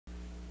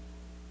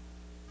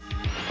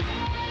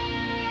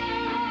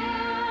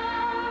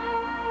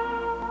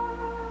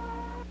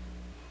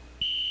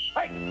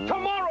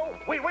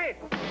win.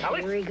 Now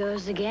listen. Here he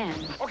goes again.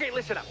 Okay,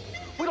 listen up.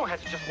 We don't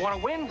have to just want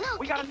to win. Look,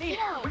 We gotta need it.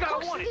 We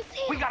gotta want it.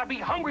 We gotta be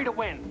hungry to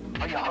win.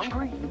 Are you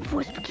hungry?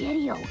 For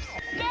SpaghettiOs.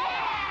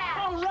 Yeah!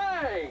 All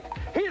right.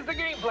 Here's the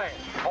game plan.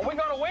 Are we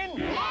gonna win?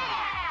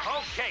 Yeah!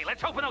 Okay,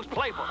 let's open those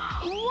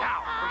playbooks.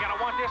 Now, we're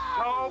gonna want this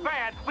so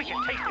bad, we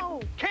can taste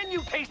it. Can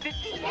you taste it?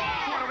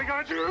 Yeah! What are we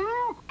gonna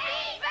do?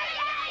 Eat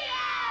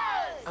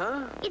SpaghettiOs!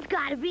 Huh? It's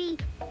gotta be,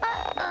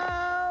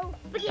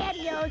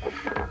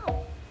 SpaghettiOs.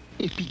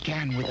 It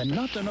began with a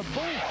nut and a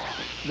bolt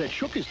that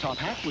shook his top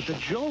hat with a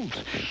jolt.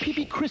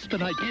 PB Crisp,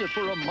 an idea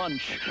for a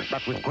munch,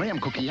 but with graham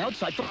cookie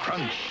outside for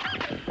crunch.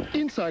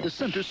 Inside a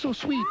center so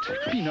sweet,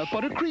 peanut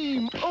butter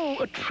cream, oh,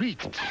 a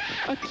treat.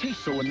 A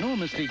taste so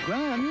enormously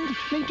grand,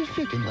 made to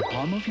fit in the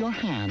palm of your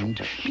hand.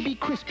 PB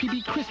Crisp,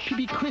 PB Crisp,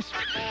 PB Crisp.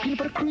 Peanut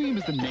butter cream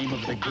is the name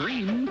of the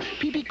game.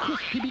 PB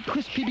Crisp, PB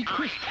Crisp, PB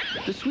Crisp.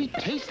 The sweet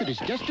taste that is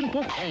destined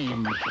for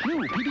fame.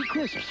 New PB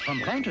Crisps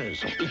from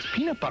Planters. It's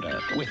peanut butter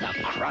with a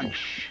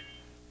crunch.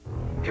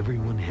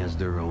 Everyone has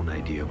their own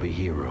idea of a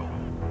hero.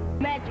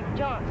 Magic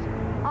Johnson.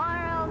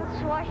 Arnold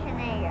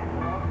Schwarzenegger.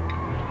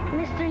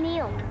 Mr.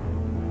 Neal.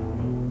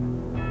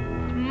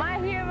 My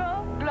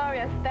hero,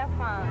 Gloria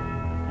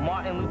Stefan.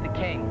 Martin Luther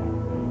King.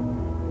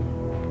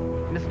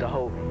 Mr.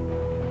 Hope.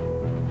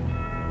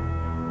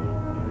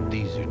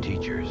 These are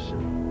teachers,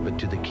 but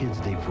to the kids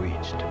they've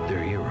reached,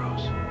 they're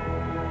heroes.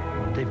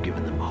 They've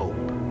given them hope.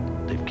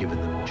 They've given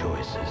them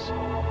choices.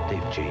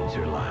 They've changed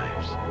their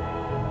lives.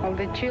 Well,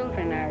 the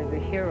children are the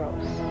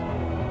heroes.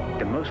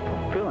 The most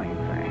fulfilling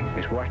thing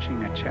is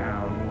watching a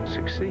child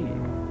succeed.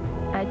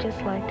 I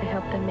just like to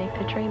help them make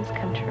their dreams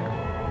come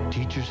true.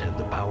 Teachers have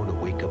the power to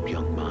wake up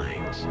young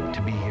minds,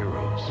 to be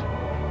heroes,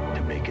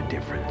 to make a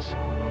difference.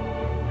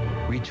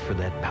 Reach for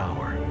that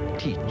power.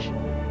 Teach.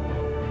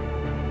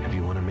 If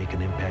you want to make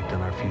an impact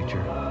on our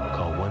future,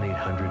 call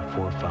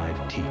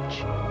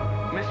 1-800-45-TEACH.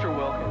 Mr.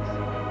 Wilkins.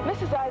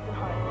 Mrs.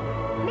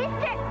 Eisenhardt.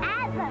 Mr.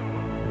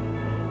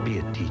 Adler. Be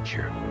a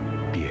teacher.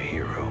 Be a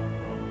hero.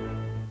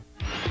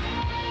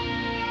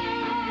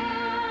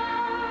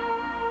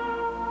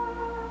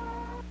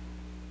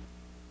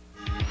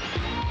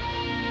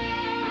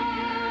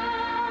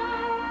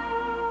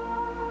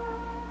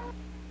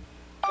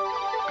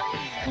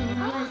 Who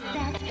was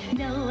that?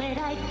 Know it,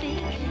 I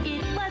think.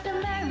 It was a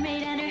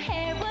mermaid and her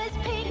hair was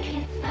pink.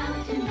 It's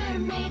Fountain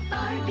Mermaid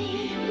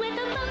Barbie with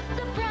the most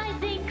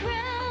surprising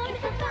crown.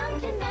 It's a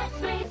fountain that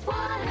sprays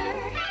water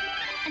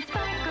and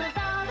sparkles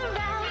all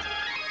around.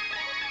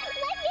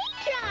 Let me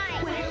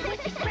try. Where would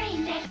the spray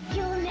next?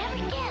 You'll never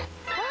guess.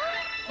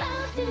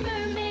 Fountain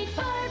Mermaid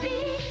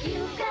Barbie,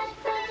 you've got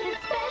something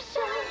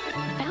special.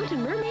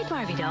 Fountain Mermaid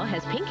Barbie doll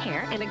has pink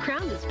hair and a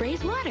crown that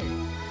sprays water.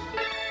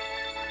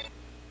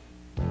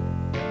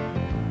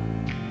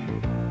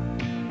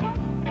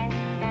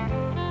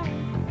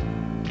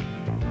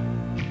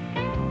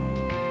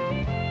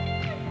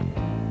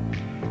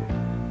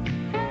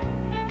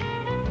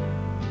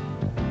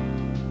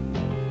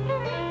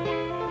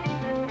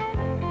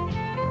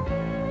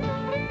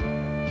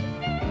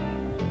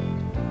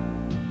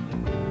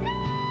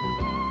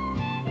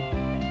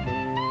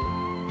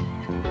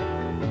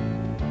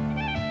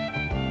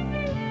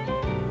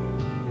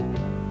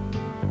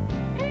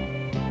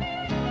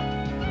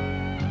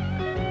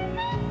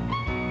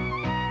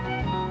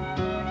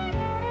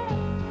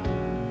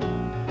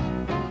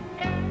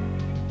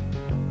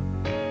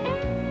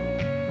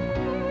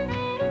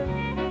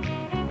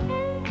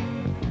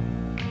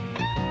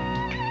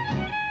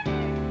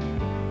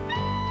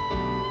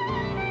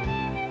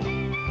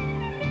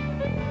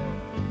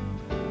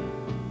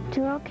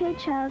 To locate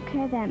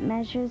childcare that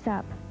measures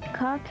up,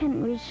 call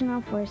Kent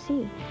Regional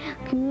 4C,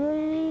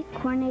 Community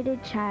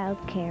Coordinated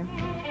Childcare.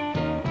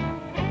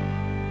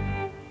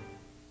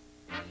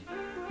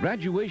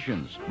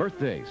 Graduations,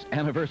 birthdays,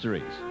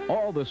 anniversaries,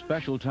 all the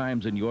special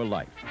times in your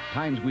life,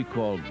 times we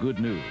call good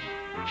news.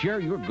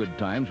 Share your good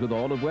times with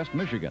all of West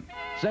Michigan.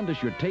 Send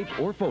us your tapes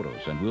or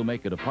photos and we'll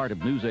make it a part of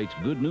News 8's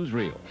Good News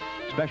Reel.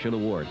 Special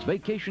awards,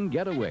 vacation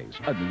getaways,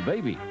 a new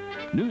baby.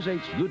 News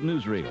 8's Good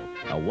News Reel,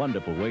 a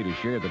wonderful way to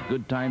share the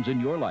good times in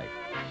your life.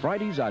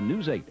 Fridays on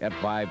News 8 at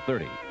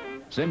 5:30.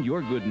 Send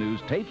your good news,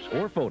 tapes,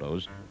 or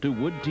photos to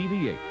Wood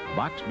TV 8,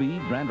 Box B,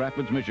 Grand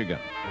Rapids, Michigan.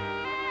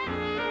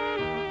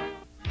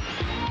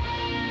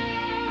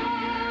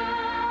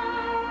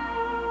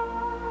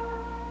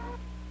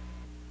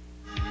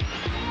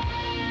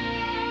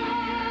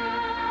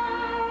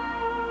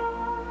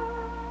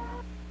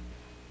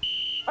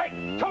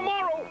 Hey,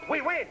 tomorrow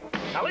we win.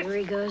 Now listen. Here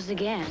he goes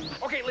again.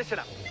 Okay, listen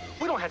up.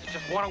 We don't have to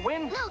just want to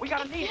win. Look, We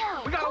gotta it's need him.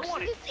 it. We gotta Close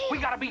want to it. the sea. We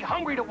gotta be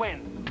hungry to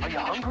win. Are you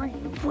hungry?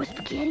 For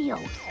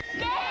SpaghettiOs.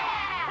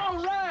 Yeah! All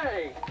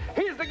right.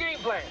 Here's the game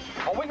plan.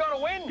 Are we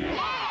gonna win?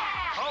 Yeah!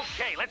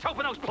 Okay, let's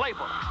open those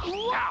playbooks.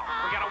 Now,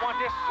 we gotta want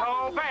this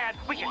so bad,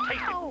 we can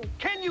taste it.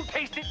 Can you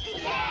taste it?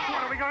 Yeah!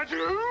 What are we gonna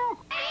do?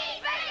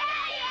 Eat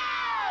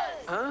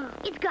SpaghettiOs! Huh?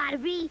 It's gotta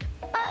be,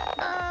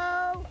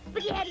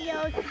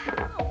 SpaghettiOs.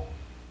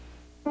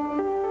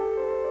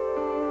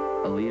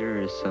 A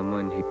leader is just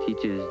someone who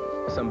teaches.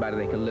 Somebody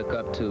they can look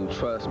up to,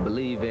 trust,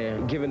 believe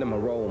in, giving them a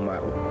role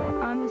model.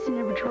 I'm the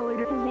senior patrol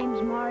leader. His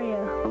name's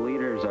Mario. The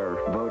leaders are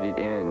voted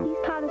in. He's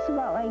taught us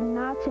about like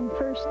knots and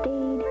first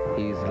aid.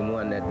 He's the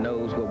one that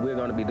knows what we're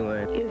going to be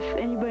doing. If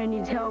anybody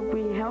needs help,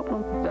 we help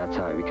them. That's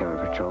how I became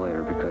a patrol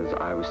leader, because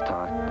I was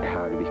taught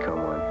how to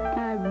become one.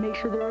 I make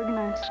sure they're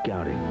organized.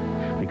 Scouting,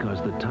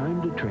 because the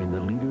time to train the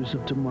leaders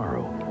of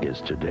tomorrow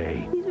is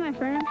today. He's my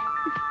friend.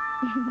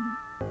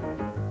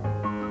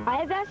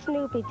 I've asked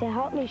Snoopy to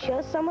help me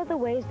show some of the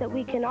ways that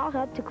we can all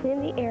help to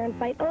clean the air and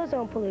fight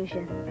ozone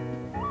pollution.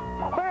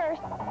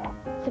 First,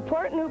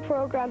 support new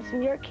programs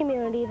in your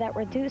community that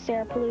reduce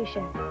air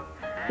pollution.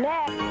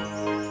 Next,